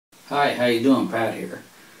Hi, how you doing? Pat here.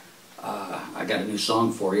 I got a new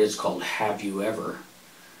song for you. It's called Have You Ever?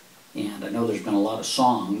 And I know there's been a lot of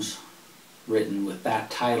songs written with that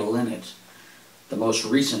title in it. The most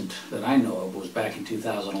recent that I know of was back in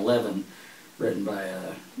 2011, written by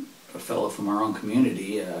a fellow from our own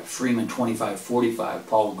community, Freeman 2545,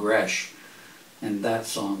 Paul Gresh. And that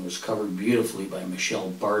song was covered beautifully by Michelle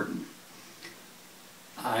Barton.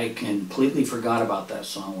 I completely forgot about that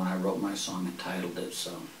song when I wrote my song and titled it,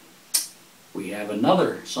 so we have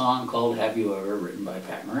another song called Have You Ever, written by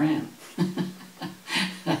Pat Moran.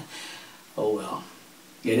 Oh well,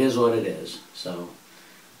 it is what it is. So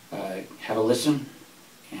have a listen,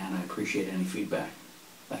 and I appreciate any feedback.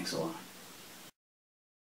 Thanks a lot.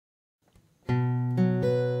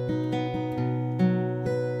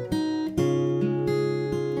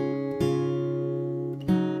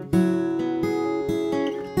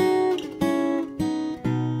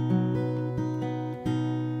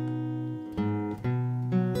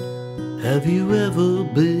 Have you ever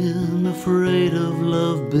been afraid of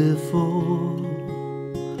love before?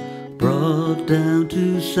 Brought down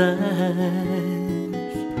to size,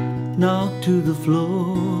 knocked to the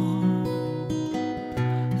floor.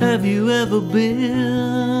 Have you ever been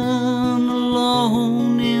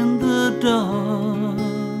alone in the dark,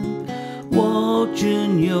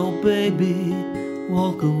 watching your baby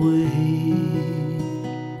walk away?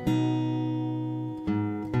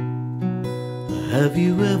 Have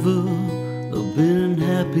you ever been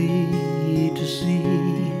happy to see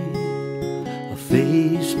a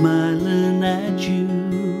face smiling at you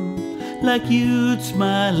like you'd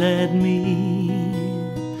smile at me,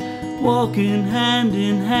 walking hand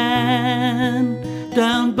in hand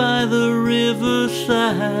down by the riverside,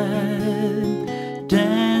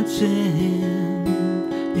 dancing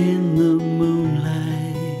in the moonlight?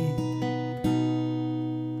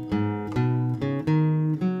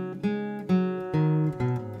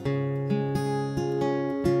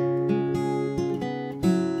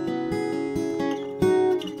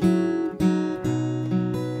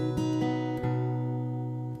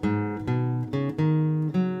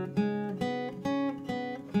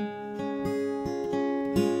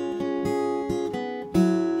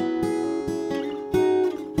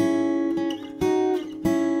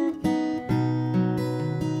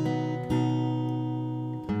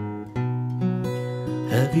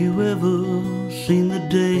 Have you ever seen the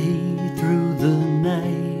day through the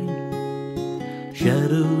night,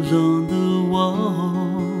 shadows on the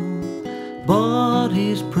wall,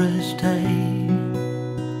 bodies pressed tight,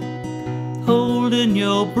 holding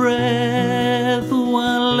your breath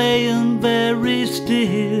while laying very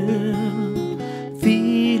still,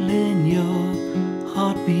 feeling your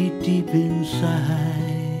heartbeat deep inside?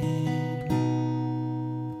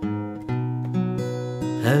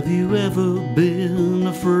 Have you ever been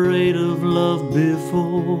afraid of love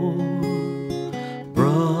before?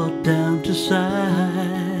 Brought down to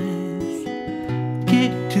size,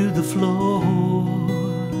 kicked to the floor.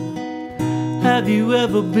 Have you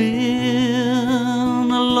ever been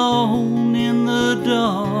alone in the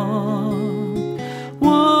dark,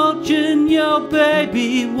 watching your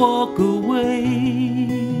baby walk away?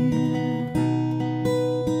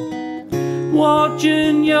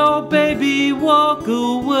 Watching your baby walk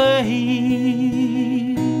away,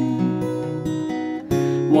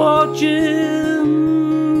 watching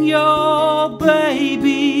your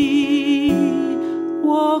baby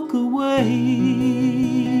walk away.